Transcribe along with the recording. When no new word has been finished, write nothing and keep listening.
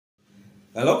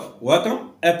Hello,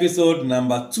 welcome. Episode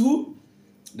number 2,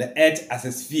 the Earth as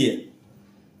a sphere.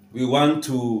 We want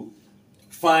to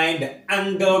find the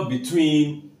angle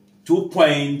between 2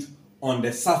 points on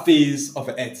the surface of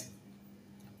the Earth.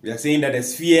 We are saying that the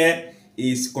sphere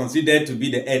is considered to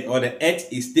be the Earth, or the Earth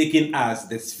is taken as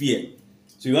the sphere.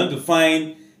 So we want to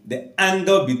find the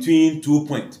angle between 2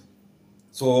 points.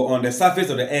 So on the surface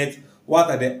of the Earth, what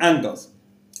are the angles?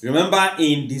 Remember,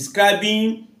 in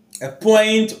describing a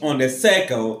point on the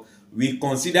circle, we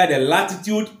consider the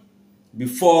latitude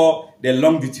before the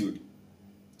longitude.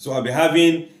 So I'll be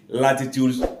having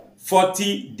latitude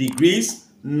 40 degrees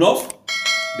north,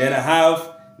 then I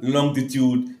have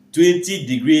longitude 20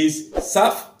 degrees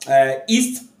south,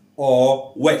 east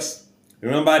or west.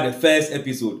 Remember the first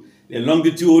episode, the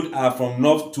longitude are from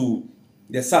north to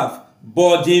the south,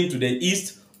 bordering to the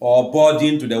east or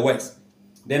bordering to the west.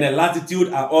 Then the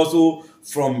latitude are also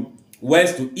from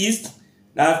west to east,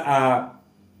 that are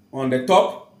on the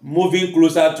top, moving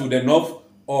closer to the north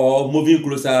or moving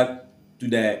closer to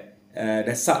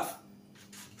the south.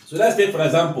 So let's take for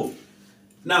example.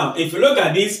 Now, if you look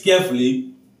at this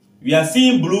carefully, we are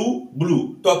seeing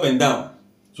blue, top and down.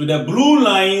 So the blue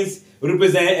lines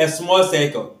represent a small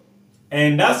circle,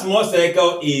 and that small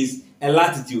circle is a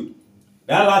latitude.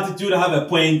 That latitude have a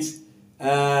point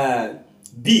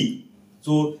B.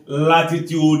 So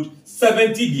latitude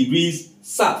 70 degrees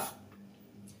south.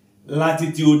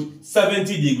 Latitude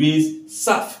 70 degrees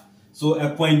south. So a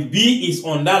point B is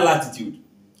on that latitude,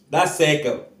 that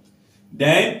circle.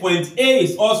 Then point A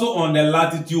is also on the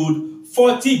latitude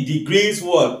 40 degrees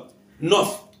what?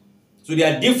 North. So they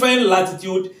are different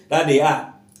latitude that they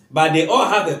are, but they all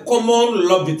have a common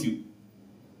longitude.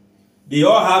 They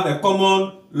all have a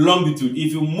common longitude.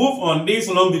 If you move on this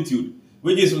longitude,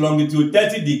 which is longitude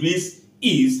 30 degrees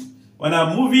east, when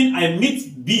I'm moving, I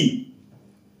meet B,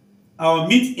 I'll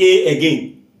meet A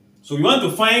again. So we want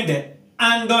to find the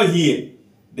angle here,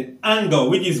 the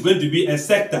angle which is going to be a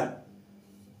sector.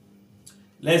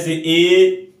 Let's say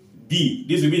A, B.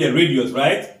 This will be the radius,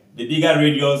 right? The bigger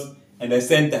radius and the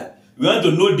center. We want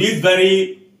to know this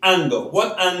very angle.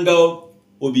 What angle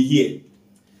will be here?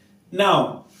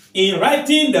 Now, in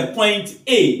writing the point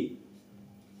A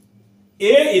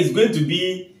is going to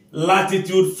be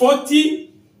latitude 40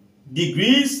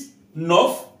 degrees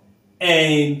north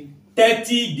and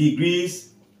 30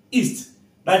 degrees east.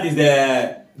 That is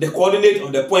the coordinate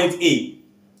of the point A.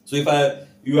 So if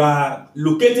you are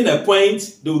locating a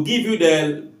point, they will give you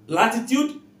the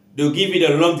latitude, they will give you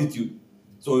the longitude.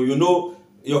 So you know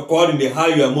your coordinate, how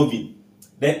you are moving.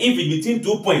 Then if it's between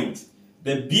 2 points,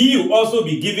 the B will also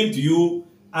be given to you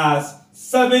as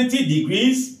 70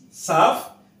 degrees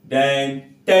south,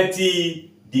 then 30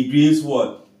 degrees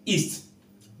what? East.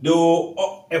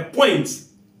 A point,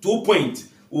 2 points,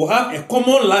 will have a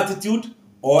common latitude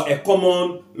or a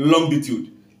common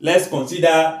longitude. Let's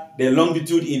consider the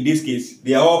longitude in this case.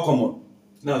 They are all common.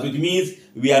 Now, so it means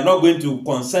we are not going to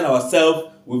concern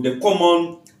ourselves with the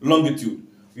common longitude.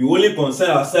 We only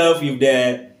concern ourselves with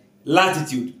the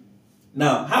latitude.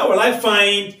 Now, how will I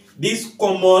find this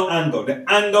common angle, the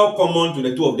angle common to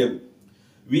the two of them?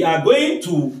 We are going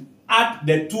to add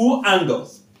the two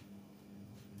angles.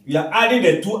 We are adding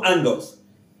the two angles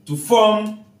to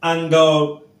form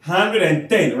angle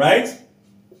 110, right?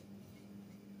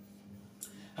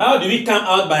 How do we come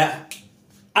out by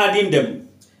adding them?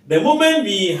 The moment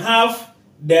we have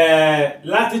the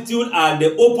latitude at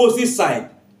the opposite side,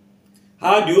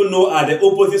 how do you know at the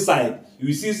opposite side?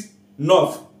 You see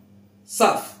north,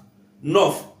 south,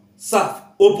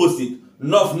 opposite,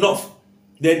 north.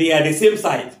 Then they are the same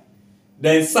side.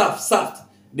 Then south,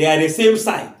 they are the same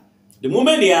side. The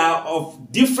moment they are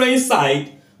of different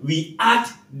side, we add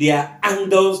their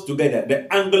angles together,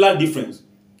 the angular difference.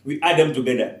 We add them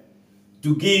together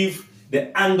to give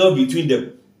the angle between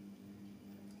them.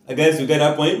 I guess you get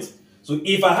that point? So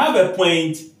if I have a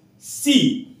point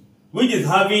C, which is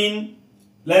having,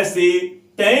 let's say,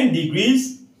 10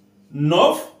 degrees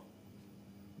north,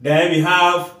 then we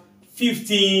have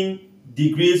 15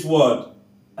 degrees what?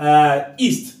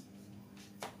 East.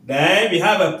 Then we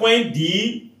have a point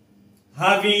D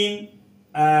having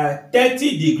 30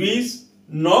 degrees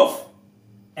north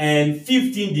and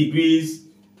 15 degrees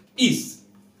east.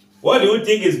 What do you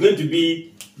think is going to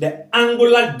be the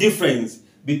angular difference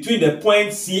between the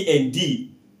point C and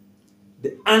D?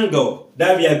 The angle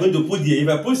that we are going to put here. If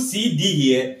I put CD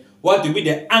here, what will be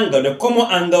the angle, the common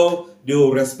angle they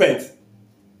will respect?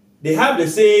 They have the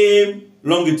same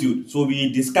longitude, so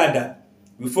we discard that.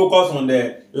 We focus on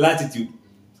the latitude.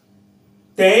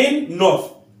 10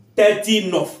 north, 30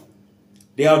 north.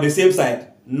 They are on the same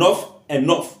side, north and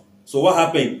north. So what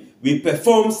happened? we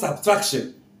perform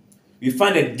subtraction. We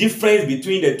find the difference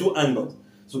between the two angles.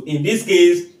 So in this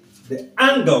case, the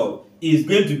angle is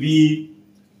going to be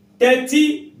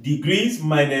 30 degrees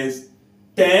minus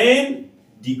 10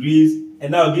 degrees,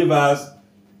 and that will give us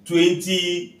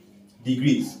 20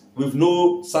 degrees with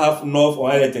no south, north,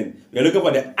 or anything. We are looking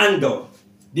for the angle.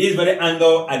 This very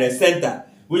angle at the center,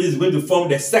 which is going to form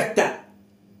the sector.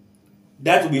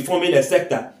 That will be forming the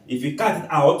sector. If you cut it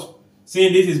out,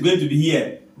 saying this is going to be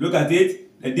here, look at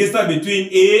it. The distance between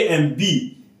A and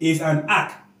B is an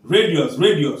arc, radius.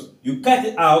 You cut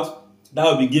it out, that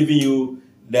will be giving you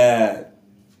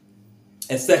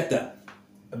a sector.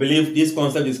 I believe this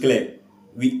concept is clear.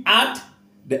 We add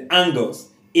the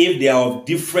angles if they are of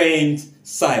different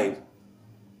side.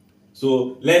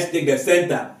 So let's take the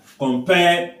center,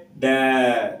 compare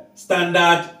the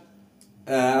standard,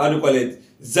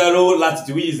 zero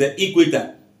latitude, which is the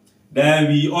equator. Then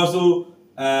we also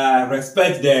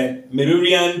respect the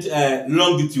meridian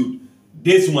longitude.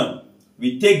 This one,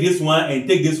 we take this one and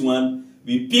take this one,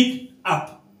 we pick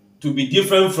up to be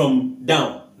different from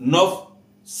down, north,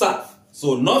 south.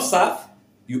 So north, south,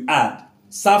 you add,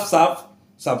 south, south,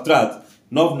 subtract,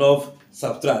 north, north,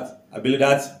 subtract. I believe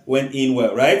that went in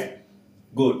well, right?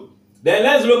 Good. Then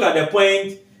let's look at the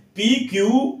point P,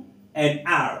 Q, and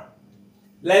R.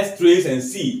 Let's trace and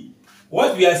see.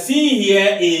 What we are seeing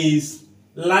here is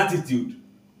latitude.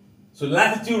 So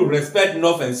latitude will respect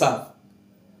north and south.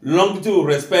 Longitude will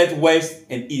respect west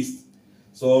and east.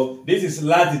 So this is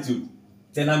latitude.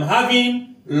 Then I'm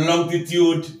having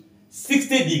longitude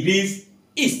 60 degrees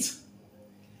east.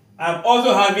 I'm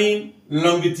also having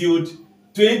longitude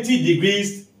 20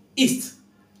 degrees east.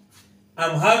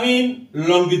 I'm having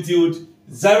longitude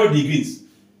 0 degrees.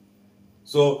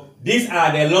 So these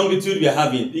are the longitude we are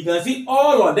having. You can see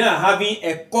all of them are having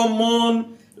a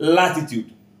common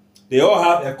latitude. They all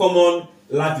have a common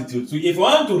latitude. So if you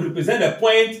want to represent the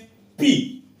point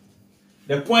P,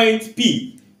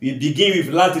 we begin with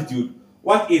latitude.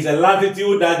 What is the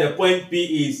latitude that the point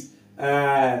P is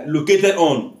located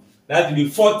on? That will be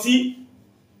 40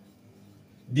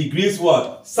 degrees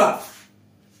what? South.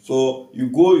 So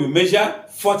you measure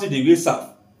 40 degrees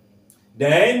south.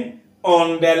 Then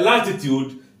on the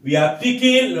latitude, we are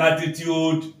picking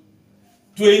latitude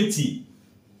 20.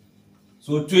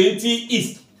 So 20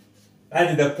 east.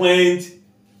 That is the point,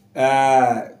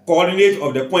 coordinate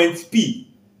of the point P.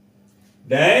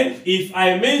 Then if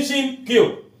I mention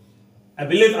Q, I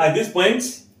believe at this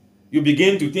point, you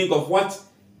begin to think of what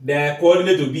the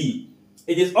coordinate will be.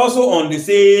 It is also on the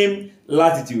same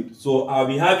latitude. So I'll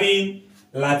be having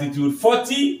latitude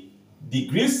 40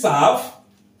 degrees south.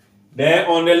 Then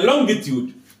on the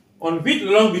longitude, on which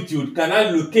longitude can I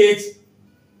locate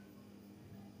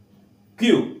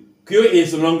Q? Q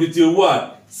is longitude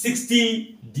what?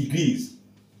 60 degrees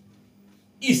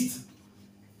east.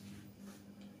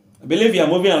 I believe you are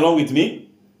moving along with me.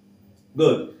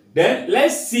 Good. Then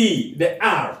let's see the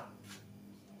R.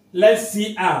 Let's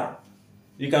see R.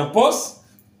 You can pause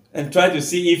and try to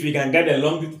see if you can get the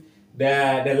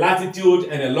latitude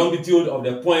and the longitude of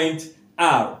the point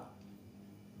R.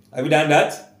 Have you done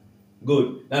that?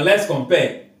 Good. Now let's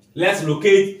compare. Let's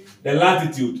locate the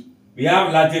latitude. We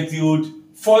have latitude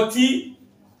 40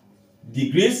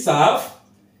 degrees south.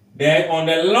 Then on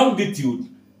the longitude,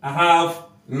 I have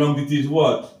longitude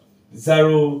what?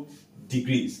 0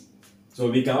 degrees. So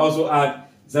we can also add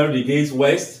 0 degrees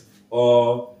west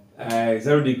or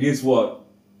 0 degrees what?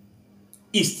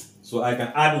 East. So I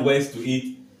can add west to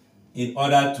it in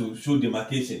order to show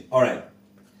demarcation. All right.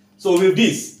 So with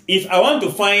this, if I want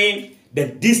to find the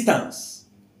distance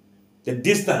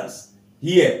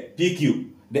here, PQ,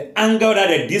 the angle that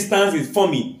the distance is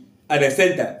forming at the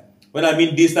center. When I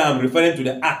mean distance, I'm referring to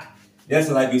the arc.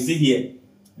 Just like you see here,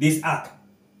 this arc.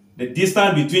 The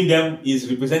distance between them is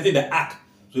representing the arc.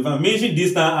 So if I mention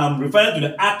distance, I'm referring to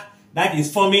the arc that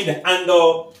is forming the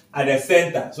angle at the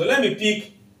center. So let me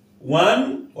pick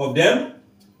one of them.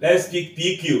 Let's pick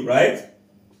PQ, right?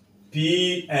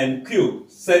 P and Q,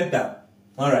 center.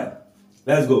 All right,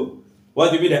 let's go.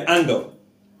 What will be the angle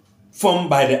formed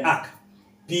by the arc?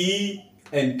 P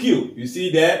and Q. You see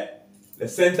there, the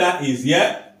center is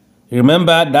here.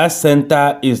 Remember that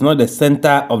center is not the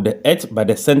center of the earth, but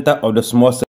the center of the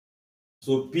small center.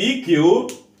 So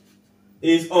PQ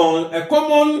is on a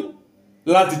common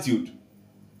latitude,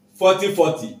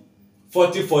 40-40,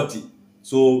 40-40.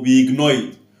 So we ignore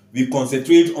it. We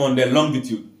concentrate on the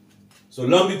longitude. So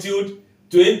longitude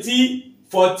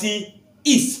 20-40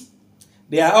 east.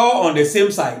 They are all on the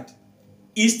same side.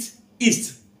 East,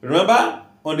 east. Remember,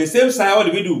 on the same side, what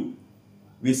do we do?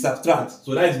 We subtract.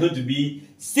 So that is going to be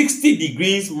 60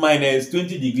 degrees minus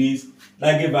 20 degrees.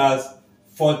 That gives us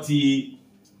 40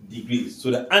 degrees.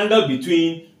 So the angle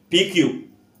between PQ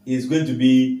is going to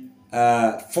be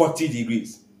 40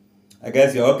 degrees. I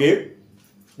guess you're okay.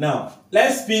 Now,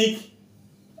 let's pick,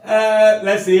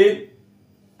 let's say,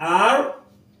 R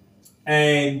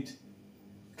and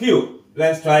Q.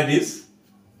 Let's try this.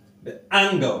 The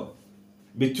angle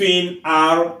between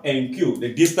R and Q,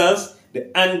 the distance,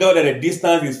 the angle that the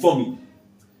distance is forming.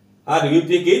 How do we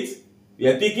pick it? We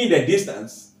are picking the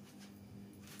distance.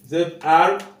 So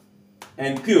R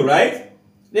and Q, right?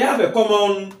 They have a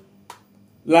common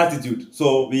latitude,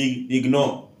 so we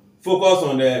ignore. Focus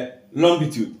on the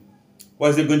longitude. What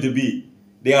is it going to be?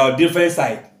 They are on different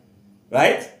sides,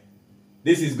 right?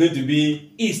 This is going to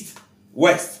be east,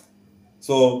 west.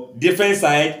 So different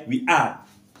side we add.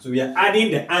 So we are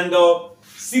adding the angle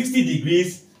 60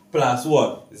 degrees plus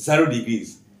what? 0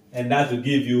 degrees. And that will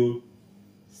give you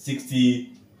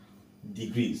 60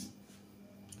 degrees.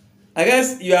 I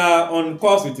guess you are on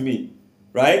course with me,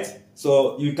 right?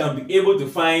 So you can be able to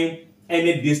find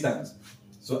any distance.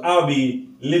 So I'll be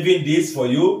leaving this for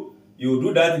you. You will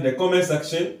do that in the comment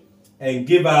section and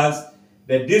give us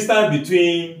the distance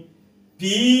between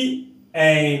P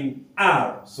and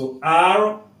R. So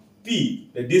R, P,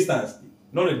 the distance,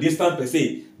 not the distance per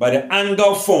se, but the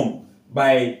angle formed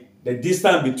by the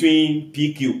distance between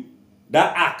PQ.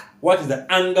 That arc, what is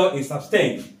the angle it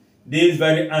sustains? This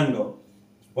very angle.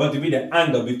 What will be the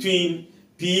angle between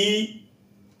P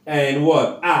and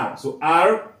what? R. So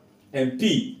R and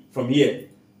P from here.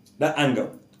 That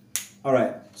angle.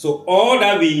 Alright. So all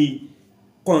that we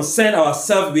concern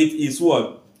ourselves with is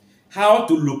what? How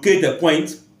to locate a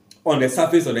point on the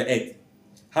surface of the earth.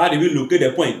 How do we locate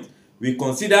the point? We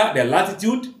consider the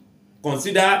latitude,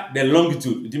 consider the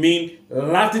longitude. It means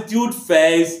latitude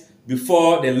first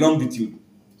before the longitude.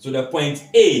 So the point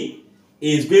A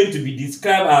is going to be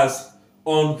described as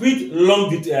on which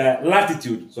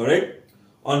latitude,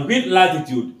 on which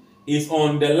latitude is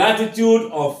on the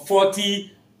latitude of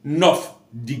 40 north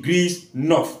degrees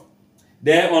north.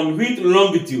 Then on which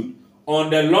longitude? On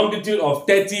the longitude of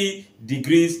 30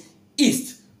 degrees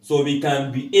east. So we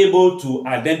can be able to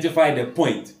identify the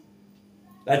point.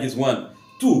 That is one.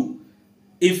 Two,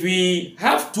 if we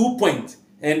have 2 points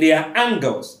and their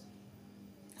angles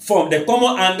from the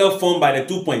common angle formed by the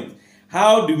 2 points,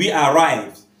 how do we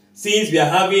arrive? Since we are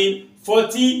having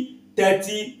 40,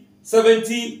 30,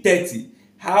 70, 30,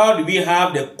 how do we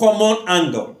have the common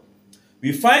angle?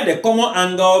 We find the common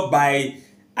angle by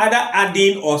either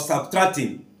adding or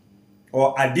subtracting,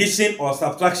 or addition or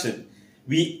subtraction.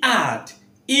 We add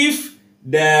if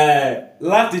the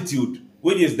latitude,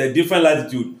 which is the different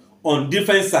latitude, on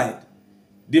different side.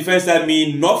 Different side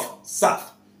mean north,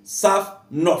 south, south,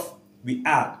 north. We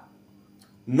add.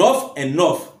 North and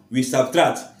north, we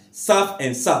subtract. South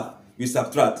and south, we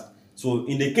subtract. So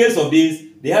in the case of this,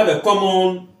 they have a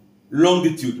common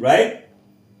longitude, right?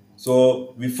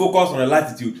 So we focus on the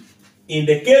latitude. In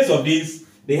the case of this,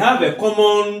 they have a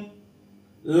common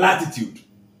latitude.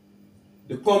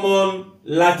 The common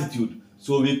latitude.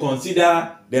 So we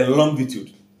consider the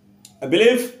longitude. I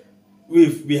believe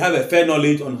we have a fair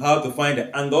knowledge on how to find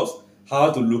the angles,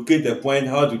 how to locate the point,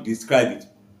 how to describe it.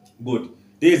 Good.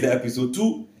 This is the episode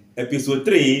 2. Episode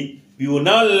 3, we will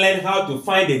now learn how to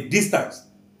find the distance.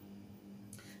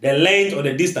 The length of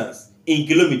the distance in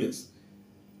kilometers.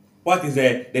 What is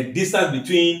the distance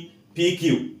between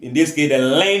PQ? In this case, the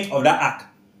length of the arc.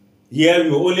 Here,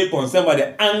 we will only concern by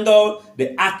the angle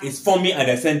the arc is forming at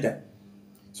the center.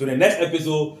 So, in the next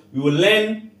episode, we will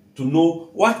learn to know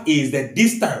what is the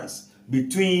distance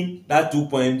between that 2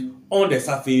 points on the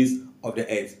surface of the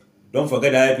earth. Don't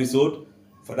forget that episode.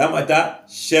 For that matter,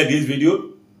 share this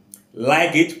video,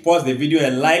 like it, pause the video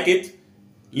and like it,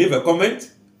 leave a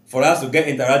comment for us to get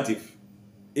interactive.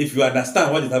 If you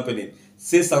understand what is happening,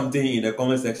 say something in the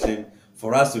comment section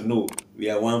for us to know we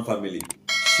are one family.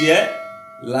 Share,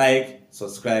 like,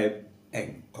 subscribe,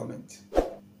 and comment.